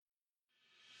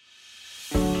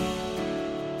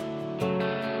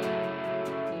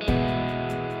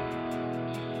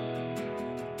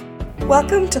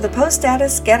Welcome to the Post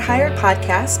Status Get Hired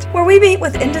podcast, where we meet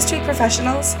with industry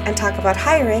professionals and talk about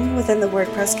hiring within the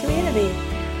WordPress community.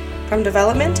 From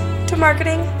development to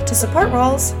marketing to support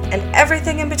roles and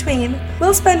everything in between,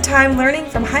 we'll spend time learning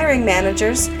from hiring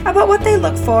managers about what they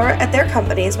look for at their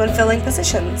companies when filling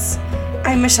positions.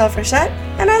 I'm Michelle Frechette,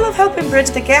 and I love helping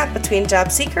bridge the gap between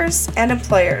job seekers and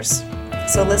employers.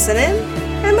 So listen in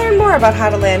and learn more about how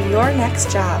to land your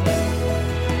next job.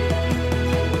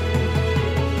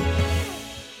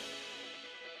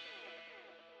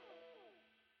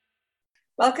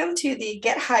 Welcome to the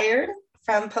Get Hired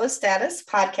from Post Status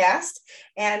podcast.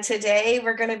 And today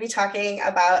we're going to be talking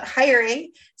about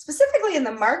hiring, specifically in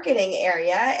the marketing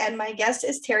area. And my guest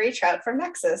is Terry Trout from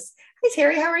Nexcess. Hi,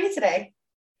 Terry. How are you today?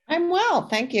 I'm well.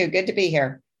 Thank you. Good to be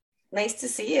here. Nice to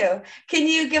see you. Can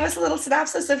you give us a little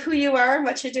synopsis of who you are and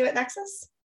what you do at Nexcess?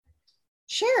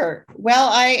 Sure. Well,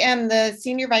 I am the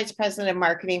Senior Vice President of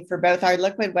Marketing for both our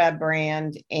Liquid Web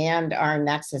brand and our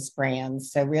Nexcess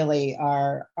brands. So really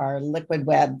our Liquid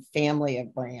Web family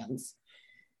of brands.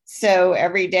 So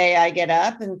every day I get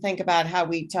up and think about how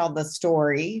we tell the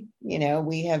story. You know,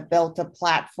 we have built a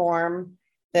platform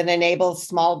that enables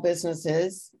small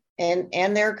businesses and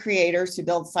their creators who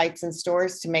build sites and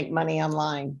stores to make money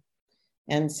online.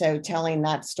 And so telling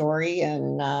that story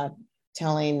and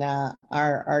telling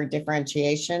our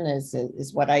differentiation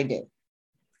is what I do.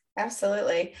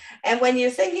 Absolutely. And when you're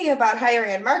thinking about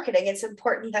hiring and marketing, it's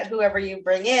important that whoever you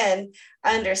bring in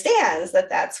understands that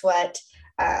that's what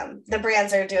the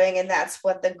brands are doing and that's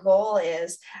what the goal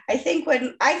is. I think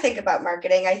when I think about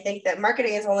marketing, I think that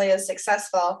marketing is only as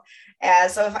successful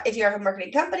as, so if you have a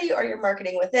marketing company or you're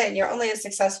marketing within, you're only as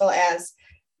successful as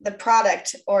the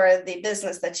product or the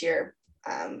business that you're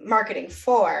marketing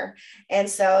for. And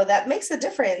so that makes a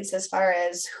difference as far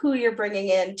as who you're bringing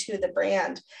in to the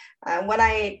brand.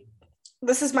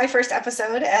 This is my first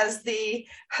episode as the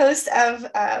host of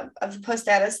the Post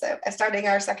Status, starting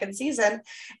our second season.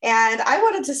 And I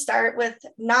wanted to start with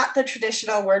not the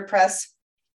traditional WordPress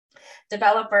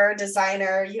developer,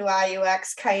 designer, UI,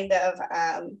 UX kind of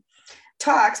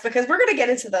talks, because we're going to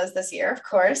get into those this year, of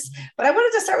course, but I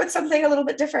wanted to start with something a little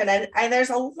bit different. And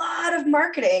there's a lot of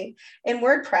marketing in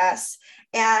WordPress,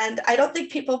 and I don't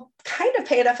think people kind of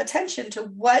pay enough attention to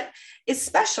what is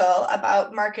special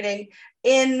about marketing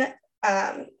in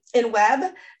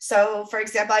web. So for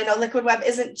example, I know Liquid Web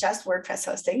isn't just WordPress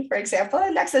hosting, for example,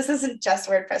 and Nexcess isn't just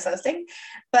WordPress hosting,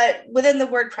 but within the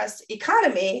WordPress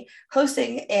economy,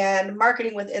 hosting and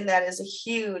marketing within that is a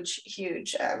huge,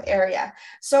 huge area.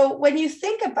 So when you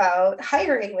think about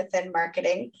hiring within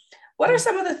marketing, what are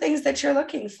some of the things that you're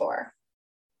looking for?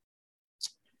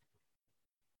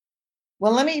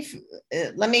 Well, let me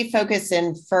focus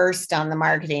in first on the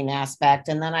marketing aspect,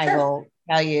 and then I will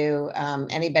tell you,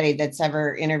 anybody that's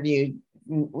ever interviewed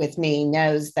with me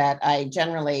knows that I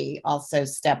generally also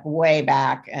step way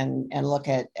back and look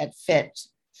at fit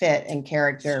and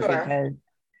character, because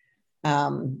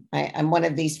I'm one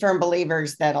of these firm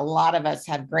believers that a lot of us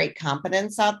have great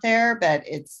competence out there, but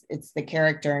it's the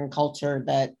character and culture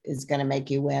that is going to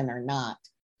make you win or not.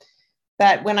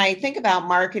 But when I think about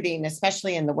marketing,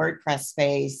 especially in the WordPress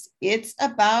space, it's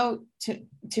about,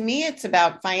 to me, it's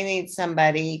about finding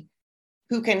somebody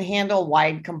who can handle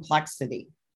wide complexity,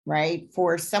 right?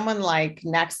 For someone like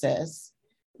Nexcess,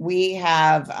 we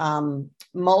have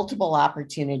multiple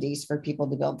opportunities for people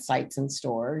to build sites and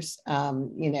stores,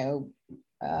 telling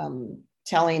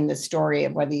the story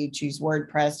of whether you choose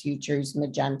WordPress, you choose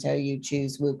Magento, you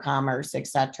choose WooCommerce, et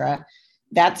cetera.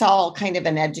 That's all kind of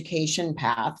an education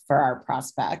path for our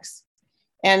prospects.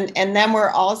 And then we're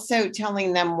also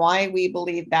telling them why we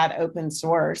believe that open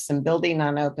source and building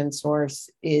on open source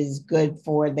is good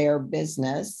for their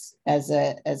business as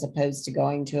opposed to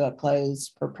going to a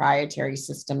closed proprietary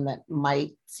system that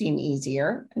might seem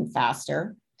easier and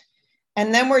faster.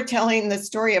 And then we're telling the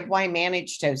story of why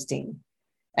managed hosting,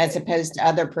 as opposed to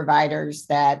other providers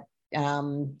that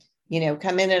come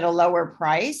in at a lower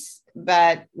price,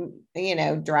 but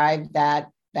drive that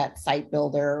site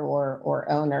builder or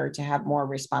owner to have more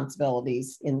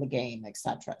responsibilities in the game, et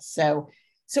cetera. So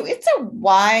it's a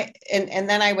why, and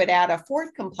then I would add a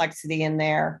fourth complexity in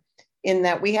there, in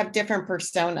that we have different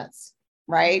personas,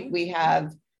 right? We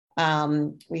have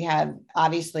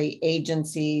obviously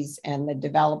agencies and the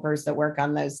developers that work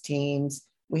on those teams.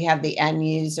 We have the end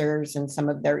users and some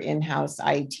of their in-house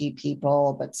IT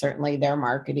people, but certainly their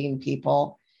marketing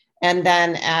people. And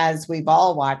then, as we've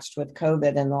all watched with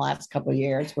COVID in the last couple of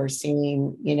years, we're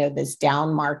seeing, this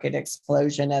down market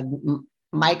explosion of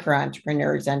micro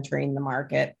entrepreneurs entering the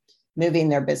market, moving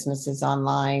their businesses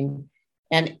online.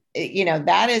 And,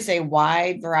 that is a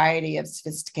wide variety of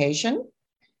sophistication.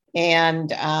 and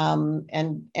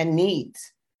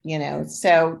needs,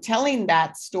 so telling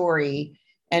that story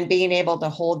and being able to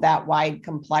hold that wide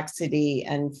complexity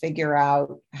and figure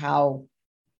out how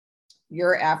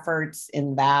your efforts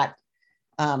in that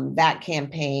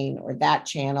campaign or that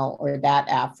channel or that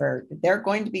effort, they're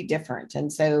going to be different.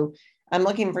 And so I'm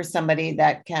looking for somebody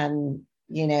that can,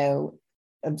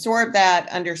 absorb that,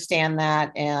 understand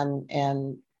that,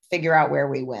 and figure out where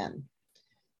we win.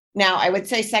 Now, I would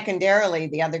say secondarily,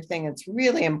 the other thing that's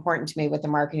really important to me with a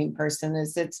marketing person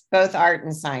is it's both art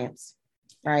and science,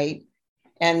 right?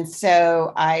 And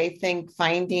so I think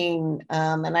finding,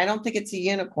 and I don't think it's a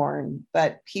unicorn,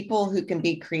 but people who can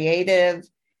be creative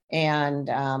and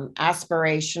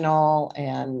aspirational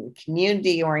and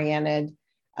community oriented,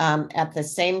 at the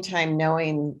same time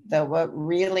knowing that what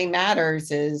really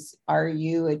matters is, are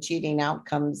you achieving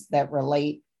outcomes that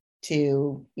relate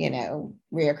to,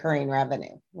 reoccurring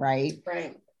revenue, right?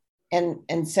 Right.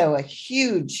 And so a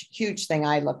huge thing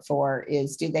I look for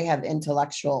is, do they have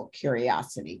intellectual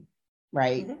curiosity,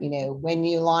 right? Mm-hmm. When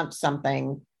you launch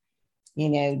something,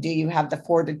 do you have the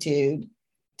fortitude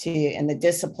and the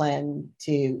discipline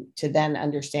to then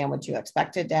understand what you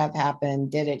expected to have happen?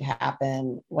 Did it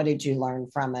happen? What did you learn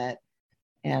from it?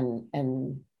 And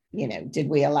did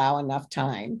we allow enough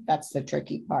time? That's the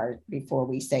tricky part before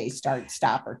we say start,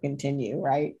 stop, or continue,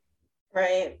 right?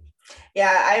 Right.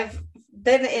 Yeah, I've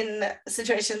been in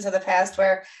situations in the past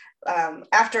where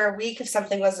after a week, if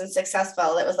something wasn't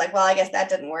successful, it was like, well, I guess that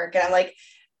didn't work. And I'm like,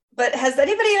 but has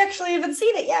anybody actually even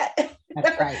seen it yet?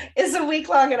 That's right. Is a week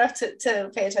long enough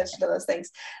to pay attention to those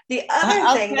things? The other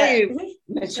I'll thing tell that, you,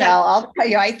 Michelle, I'll tell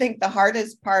you, I think the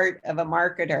hardest part of a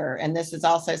marketer, and this is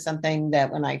also something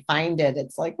that when I find it,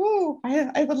 it's like, oh,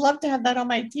 I would love to have that on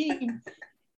my team,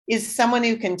 is someone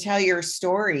who can tell your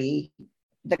story,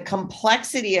 the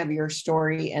complexity of your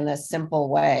story in a simple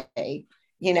way.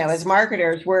 As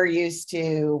marketers, we're used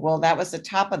to, well, that was the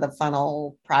top of the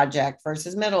funnel project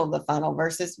versus middle of the funnel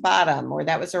versus bottom, or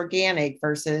that was organic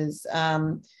versus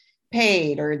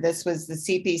paid, or this was the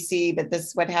CPC, but this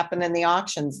is what happened in the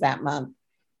auctions that month.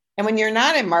 And when you're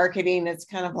not in marketing, it's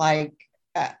kind of like,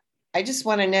 I just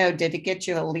want to know, did it get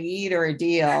you a lead or a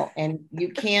deal? And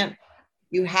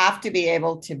you have to be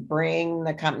able to bring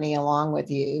the company along with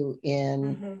you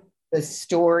in mm-hmm. the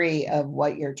story of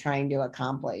what you're trying to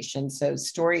accomplish. And so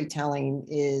storytelling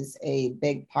is a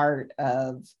big part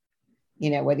of,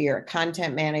 whether you're a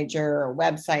content manager or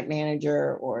website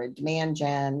manager or a demand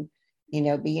gen,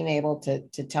 being able to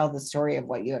tell the story of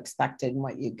what you expected and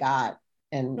what you got,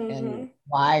 and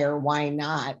why or why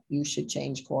not you should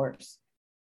change course.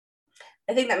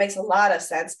 I think that makes a lot of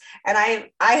sense. And I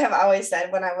have always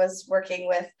said, when I was working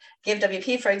with Give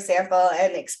WP, for example,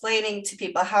 and explaining to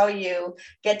people how you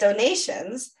get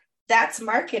donations, that's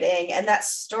marketing and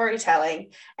that's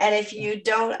storytelling. And if you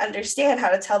don't understand how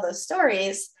to tell those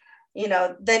stories,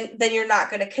 then you're not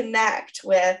going to connect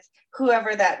with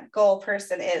whoever that goal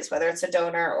person is, whether it's a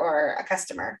donor or a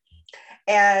customer.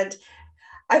 And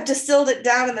I've distilled it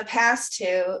down in the past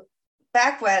to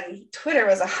back when Twitter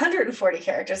was 140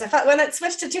 characters. I thought when it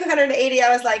switched to 280, I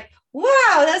was like,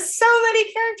 wow, that's so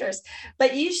many characters.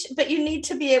 But you need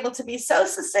to be able to be so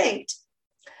succinct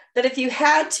that if you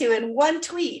had to, in one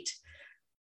tweet,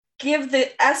 give the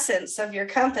essence of your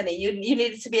company, you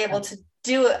needed to be able to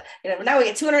do it. Now we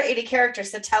get 280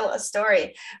 characters to tell a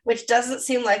story, which doesn't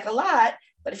seem like a lot,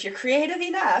 but if you're creative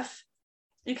enough,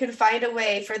 you can find a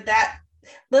way for that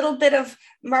little bit of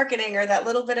marketing or that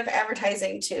little bit of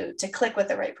advertising to click with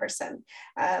the right person.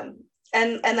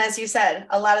 And as you said,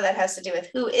 a lot of that has to do with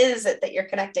who is it that you're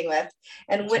connecting with,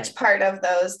 and That's which right. part of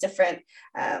those different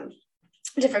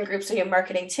groups are you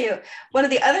marketing to. One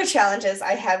of the other challenges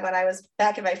I had when I was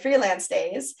back in my freelance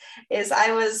days is I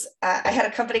had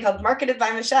a company called Marketed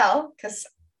by Michelle, because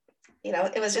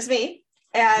it was just me.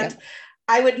 And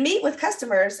I would meet with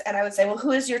customers and I would say, well,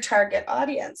 who is your target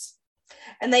audience?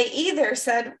 And they either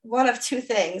said one of two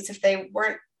things, if they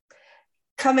weren't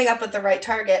coming up with the right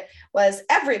target, was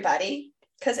everybody,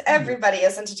 because everybody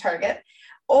isn't a target,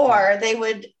 or they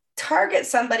would target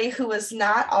somebody who was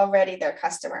not already their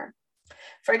customer.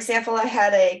 For example, I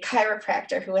had a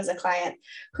chiropractor who was a client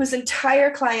whose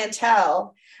entire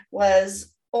clientele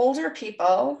was older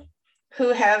people who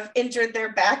have injured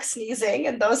their back sneezing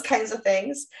and those kinds of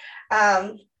things.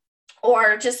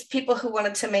 Or just people who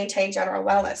wanted to maintain general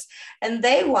wellness. And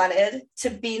they wanted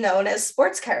to be known as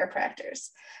sports chiropractors.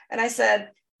 And I said,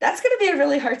 that's going to be a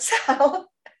really hard sell.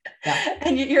 Yeah.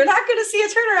 And you're not going to see a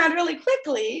turnaround really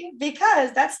quickly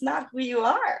because that's not who you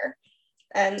are.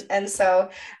 And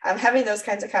so having those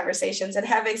kinds of conversations and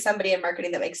having somebody in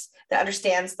marketing that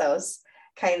understands those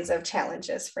kinds of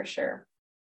challenges, for sure.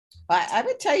 I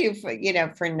would tell you, for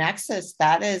Nexcess,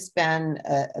 that has been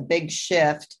a big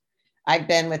shift. I've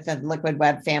been with the Liquid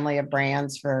Web family of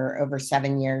brands for over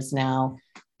 7 years now.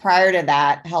 Prior to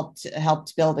that,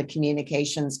 helped build a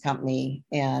communications company,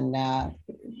 and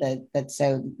that's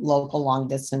so local, long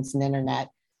distance, and internet.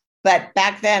 But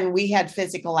back then, we had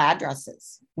physical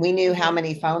addresses. We knew how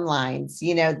many phone lines.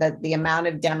 The amount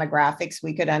of demographics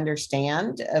we could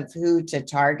understand of who to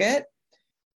target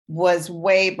was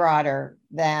way broader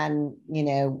than,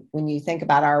 when you think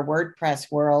about our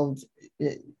WordPress world.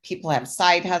 People have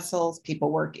side hustles,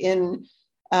 people work in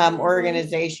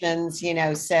organizations,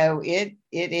 so it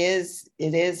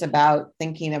is about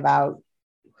thinking about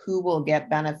who will get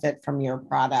benefit from your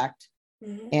product,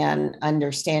 and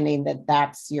understanding that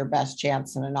that's your best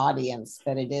chance in an audience,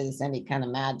 that it is any kind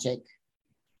of magic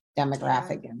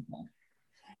demographic input.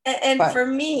 And for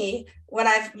me, when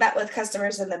I've met with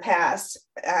customers in the past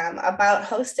about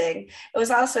hosting, it was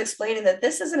also explaining that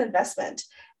this is an investment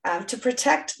to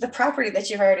protect the property that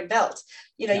you've already built.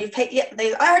 You've paid,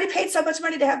 they already paid so much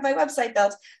money to have my website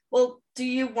built. Well, do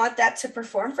you want that to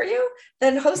perform for you?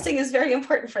 Then hosting is very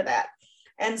important for that.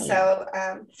 And so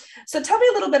tell me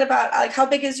a little bit about like how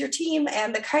big is your team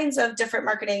and the kinds of different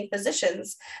marketing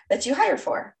positions that you hire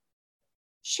for?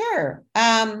 Sure.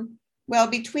 Well,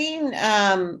 between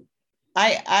well,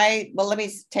 let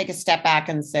me take a step back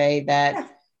and say that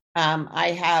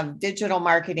I have digital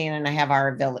marketing and I have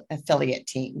our affiliate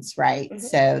teams, right?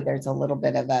 So there's a little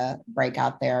bit of a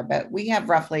breakout there, but we have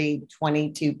roughly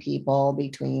 22 people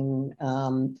between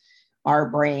our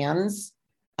brands,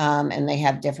 and they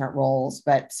have different roles.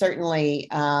 But certainly,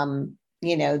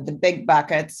 the big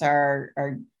buckets are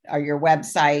your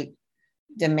website,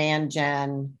 demand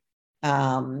gen,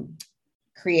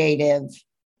 creative,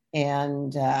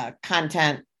 and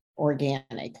content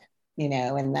organic,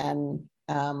 and then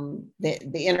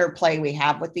the interplay we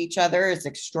have with each other is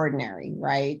extraordinary,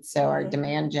 right? So our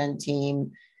demand gen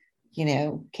team,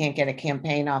 can't get a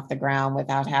campaign off the ground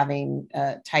without having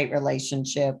a tight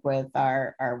relationship with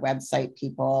our website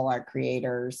people, our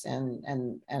creators,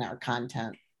 and our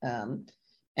content. And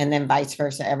then vice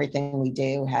versa, everything we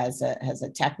do has a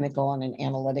technical and an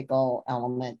analytical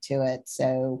element to it.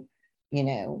 So,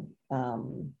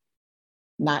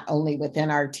 not only within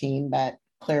our team, but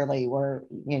clearly we're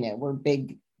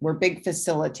big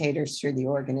facilitators through the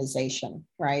organization,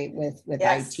 right? With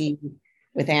IT,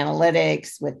 with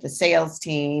analytics, with the sales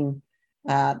team,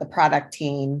 the product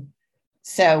team.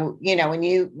 So, when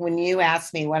you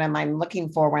ask me what am I looking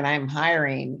for when I'm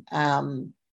hiring,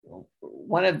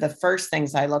 one of the first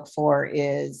things I look for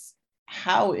is,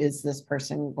 how is this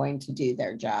person going to do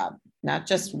their job? Not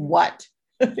just what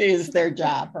is their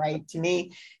job, right? To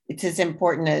me, it's as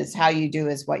important as how you do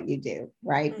is what you do,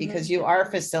 right? Because you are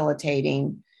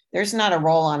facilitating. There's not a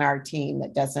role on our team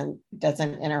that doesn't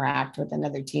interact with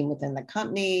another team within the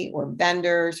company, or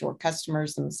vendors, or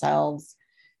customers themselves.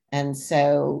 And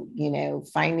so,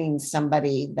 finding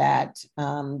somebody that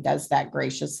does that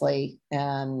graciously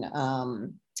and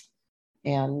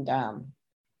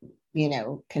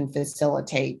can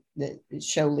facilitate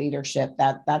show leadership,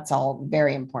 that's all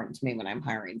very important to me when I'm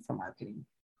hiring for marketing.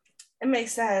 It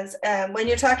makes sense. When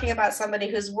you're talking about somebody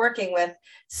who's working with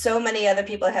so many other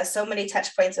people, has so many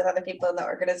touch points with other people in the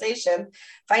organization,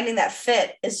 finding that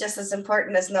fit is just as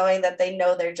important as knowing that they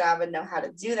know their job and know how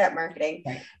to do that marketing.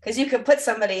 Because you could put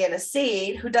somebody in a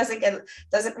seat who doesn't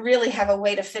really have a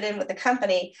way to fit in with the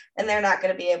company, and they're not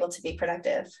going to be able to be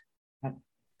productive.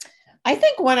 I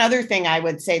think one other thing I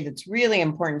would say that's really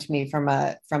important to me from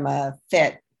a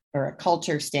fit or a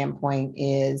culture standpoint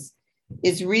is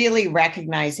really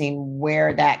recognizing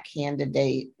where that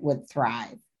candidate would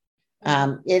thrive.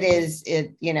 For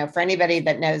anybody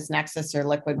that knows Nexcess or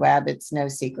Liquid Web, it's no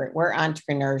secret. We're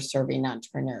entrepreneurs serving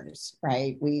entrepreneurs,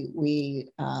 right?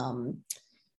 We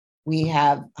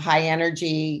have high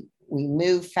energy. We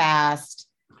move fast.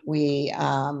 We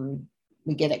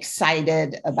get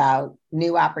excited about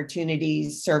new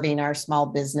opportunities serving our small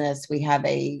business. We have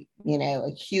a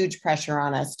huge pressure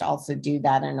on us to also do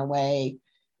that in a way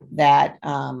that,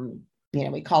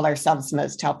 we call ourselves the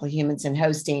most helpful humans in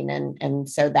hosting. And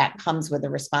so that comes with a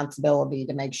responsibility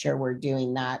to make sure we're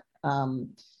doing that,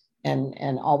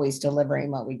 and always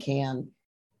delivering what we can.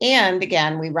 And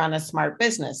again, we run a smart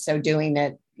business, so doing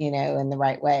it, in the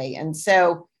right way. And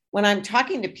so when I'm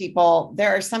talking to people, there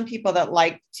are some people that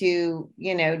like to,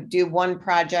 do one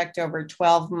project over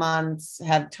 12 months,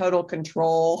 have total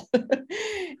control.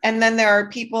 And then there are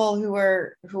people who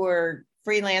are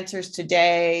freelancers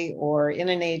today or in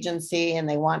an agency, and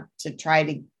they want to try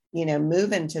to,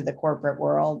 move into the corporate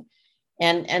world.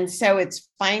 And so it's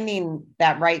finding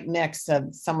that right mix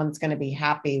of someone's going to be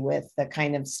happy with the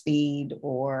kind of speed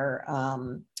or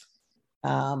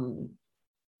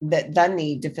the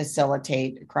need to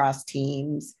facilitate across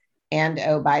teams. And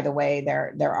oh, by the way,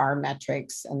 there are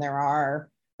metrics and there are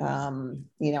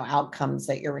outcomes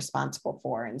that you're responsible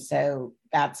for. And so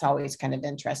that's always kind of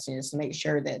interesting, is to make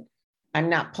sure that I'm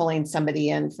not pulling somebody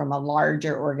in from a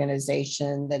larger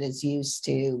organization that is used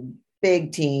to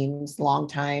big teams, long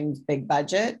time, big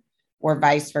budget, or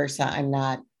vice versa. I'm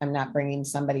not bringing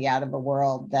somebody out of a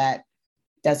world that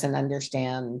doesn't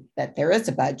understand that there is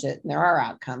a budget and there are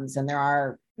outcomes and there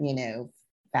are,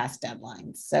 fast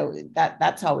deadlines. So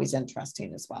that's always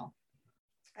interesting as well.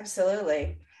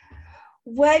 Absolutely.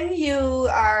 When you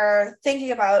are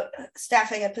thinking about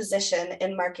staffing a position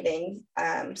in marketing,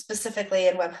 specifically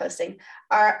in web hosting,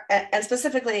 and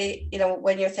specifically,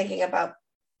 when you're thinking about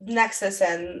Nexcess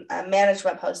and managed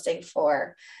web hosting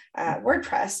for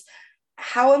WordPress,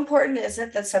 how important is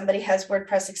it that somebody has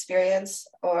WordPress experience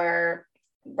or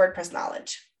WordPress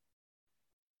knowledge?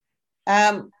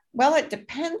 Well, it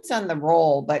depends on the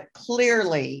role, but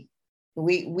clearly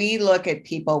we look at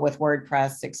people with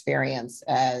WordPress experience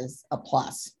as a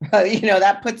plus.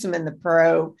 That puts them in the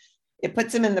pro. It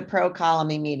puts them in the pro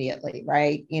column immediately,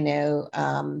 right?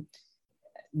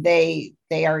 They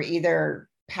are either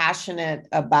passionate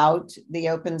about the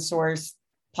open source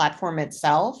platform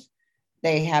itself,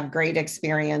 they have great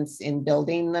experience in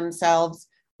building themselves,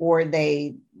 or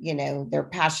they're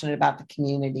passionate about the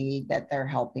community that they're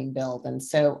helping build. And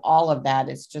so all of that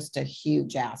is just a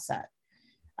huge asset.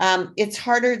 It's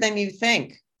harder than you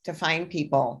think to find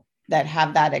people that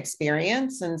have that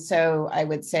experience. And so I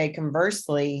would say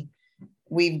conversely,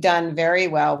 we've done very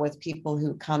well with people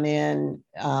who come in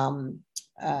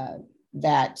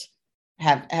that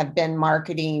have been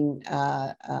marketing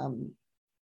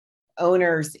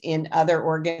owners in other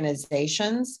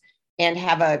organizations and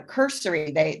have a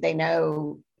cursory, they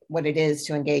know what it is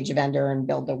to engage a vendor and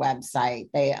build a website.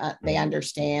 They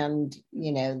understand,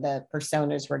 the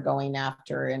personas we're going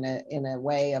after in a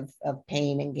way of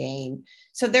pain and gain.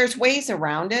 So there's ways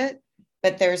around it,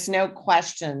 but there's no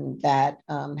question that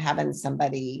having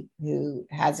somebody who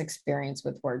has experience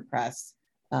with WordPress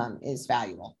is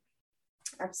valuable.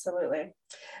 Absolutely.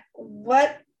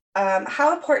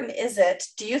 How important is it,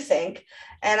 do you think,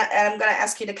 and I'm going to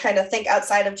ask you to kind of think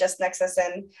outside of just Nexcess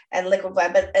and Liquid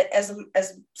Web, but as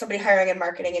somebody hiring in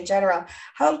marketing in general,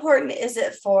 how important is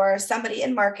it for somebody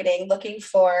in marketing looking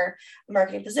for a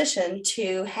marketing position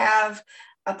to have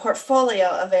a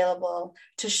portfolio available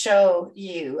to show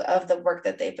you of the work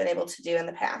that they've been able to do in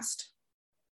the past?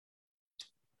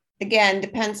 Again,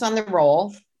 depends on the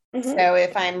role. Mm-hmm. So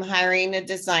if I'm hiring a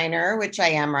designer, which I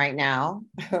am right now,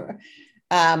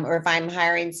 or if I'm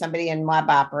hiring somebody in web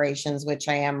operations, which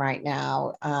I am right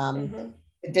now, the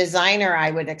designer,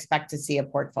 I would expect to see a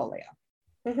portfolio.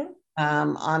 Mm-hmm.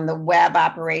 On the web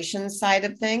operations side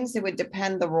of things, it would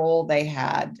depend the role they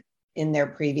had in their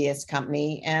previous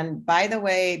company. And by the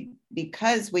way,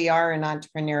 because we are an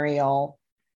entrepreneurial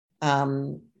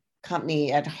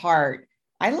company at heart,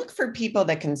 I look for people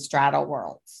that can straddle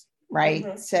worlds, right?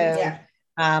 Mm-hmm. So, yeah.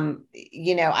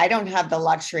 I don't have the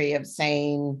luxury of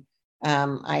saying,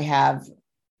 I have,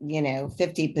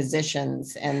 50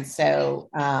 positions. And so,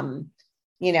 I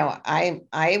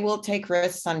will take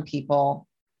risks on people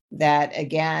that,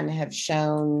 again, have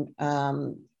shown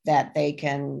that they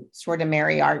can sort of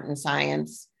marry art and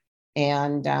science,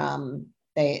 and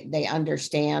they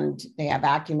understand, they have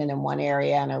acumen in one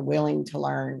area and are willing to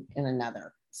learn in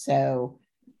another. So,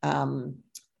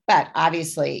 but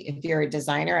obviously, if you're a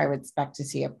designer, I would expect to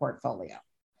see a portfolio.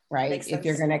 Right. If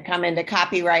you're going to come into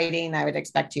copywriting, I would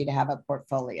expect you to have a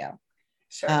portfolio.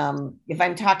 Sure. If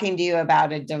I'm talking to you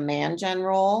about a demand gen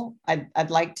role, I'd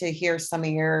like to hear some of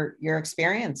your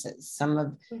experiences,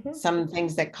 some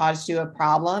things that caused you a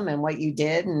problem and what you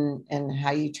did and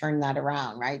how you turned that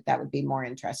around. Right. That would be more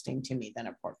interesting to me than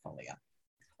a portfolio.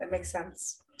 That makes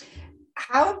sense.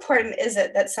 How important is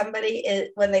it that somebody,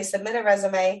 when they submit a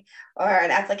resume or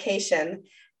an application,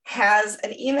 has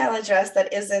an email address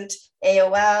that isn't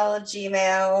AOL,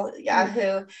 Gmail,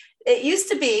 Yahoo? It used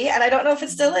to be, and I don't know if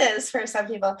it still is for some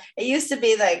people, it used to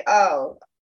be like, oh,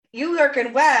 you work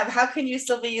in web, how can you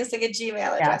still be using a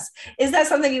Gmail address? Yeah. Is that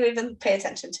something you even pay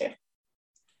attention to?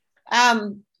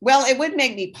 Well, it would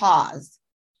make me pause,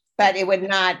 but it would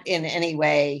not in any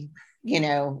way,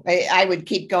 I would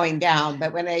keep going down.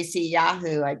 But when I see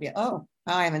Yahoo, I'd be, oh,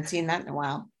 I haven't seen that in a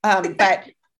while. But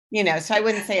so I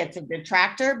wouldn't say it's a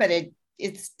detractor, but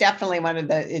it's definitely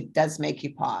it does make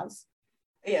you pause.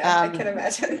 Yeah, I can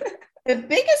imagine. The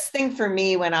biggest thing for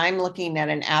me when I'm looking at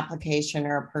an application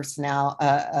or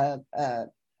a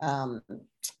um,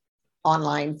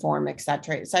 online form, et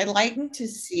cetera, is I like to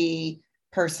see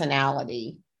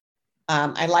personality.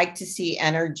 I like to see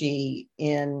energy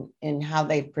in how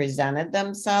they've presented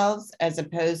themselves, as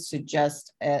opposed to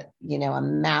just a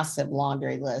massive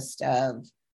laundry list of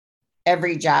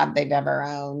every job they've ever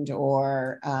owned,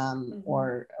 or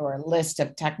a list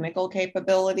of technical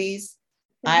capabilities.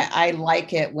 I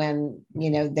like it when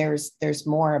there's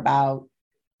more about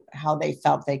how they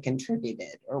felt they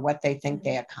contributed, or what they think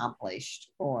they accomplished,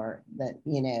 or that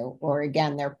or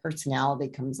again, their personality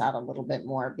comes out a little bit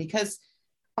more, because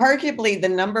arguably the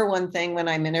number one thing when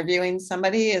I'm interviewing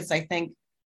somebody is I think,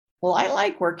 well, I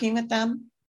like working with them.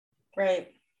 Right.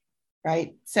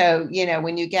 So,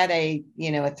 when you get a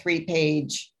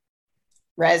 3-page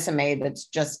resume that's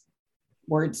just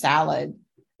word salad,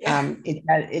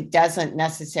 it doesn't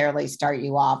necessarily start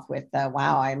you off with,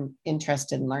 wow, I'm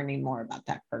interested in learning more about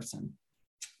that person.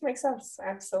 Makes sense.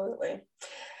 Absolutely.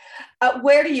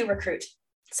 Where do you recruit?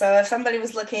 So if somebody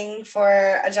was looking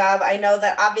for a job, I know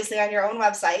that obviously on your own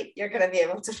website, you're going to be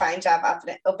able to find job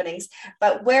openings,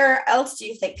 but where else do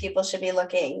you think people should be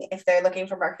looking if they're looking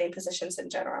for marketing positions in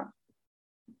general?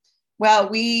 Well,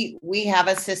 we have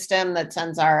a system that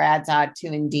sends our ads out to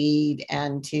Indeed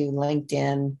and to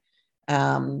LinkedIn.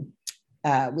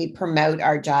 We promote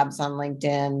our jobs on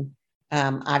LinkedIn.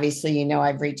 Obviously,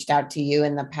 I've reached out to you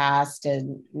in the past,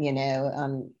 and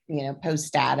post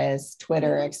status,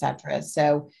 Twitter, etc.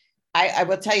 So I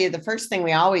will tell you, the first thing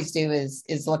we always do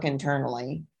is look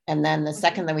internally, and then the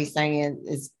second that we say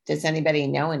is, does anybody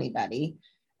know anybody?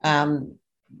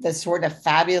 The sort of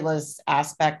fabulous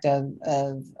aspect of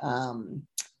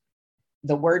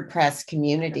the WordPress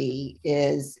community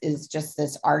is just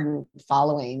this ardent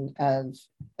following of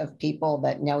people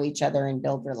that know each other and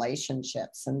build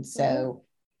relationships. And so,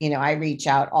 I reach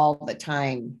out all the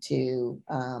time to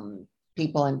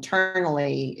people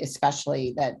internally,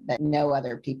 especially that know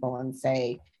other people, and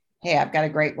say, hey, I've got a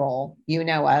great role. You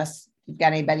know us. If you've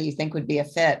got anybody you think would be a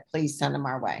fit, please send them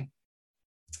our way.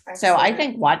 Excellent. So I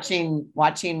think watching,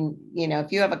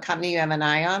 if you have a company you have an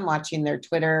eye on, watching their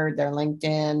Twitter, their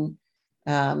LinkedIn,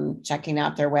 checking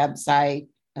out their website,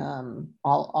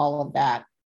 all of that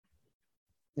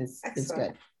is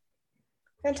good.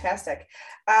 Fantastic.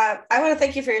 I want to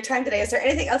thank you for your time today. Is there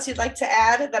anything else you'd like to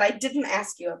add that I didn't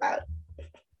ask you about?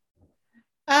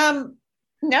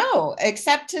 No,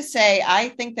 except to say, I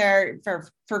think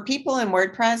for people in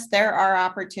WordPress, there are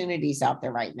opportunities out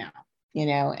there right now,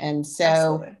 and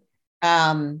so,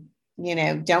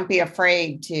 don't be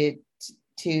afraid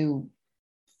to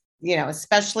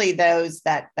especially those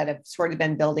that have sort of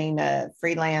been building a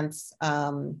freelance,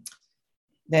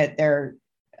 that they're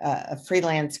a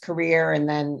freelance career, and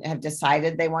then have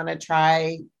decided they want to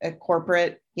try a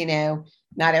corporate.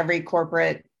 Not every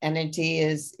corporate entity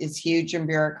is huge and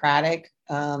bureaucratic,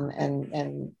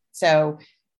 and so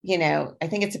I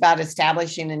think it's about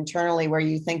establishing internally where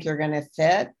you think you're going to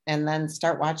fit, and then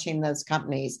start watching those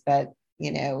companies. But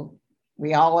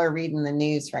we all are reading the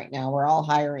news right now. We're all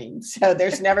hiring. So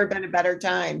there's never been a better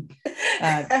time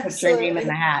to put your name in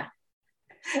the hat.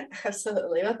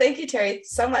 Absolutely. Well, thank you, Terry,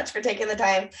 so much for taking the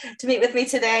time to meet with me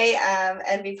today,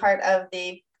 and be part of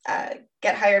the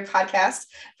Get Hired podcast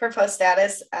for Post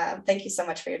Status. Thank you so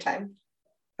much for your time.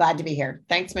 Glad to be here.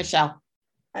 Thanks, Michelle.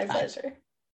 My pleasure.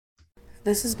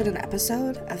 This has been an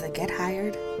episode of the Get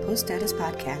Hired Post Status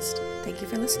podcast. Thank you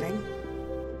for listening.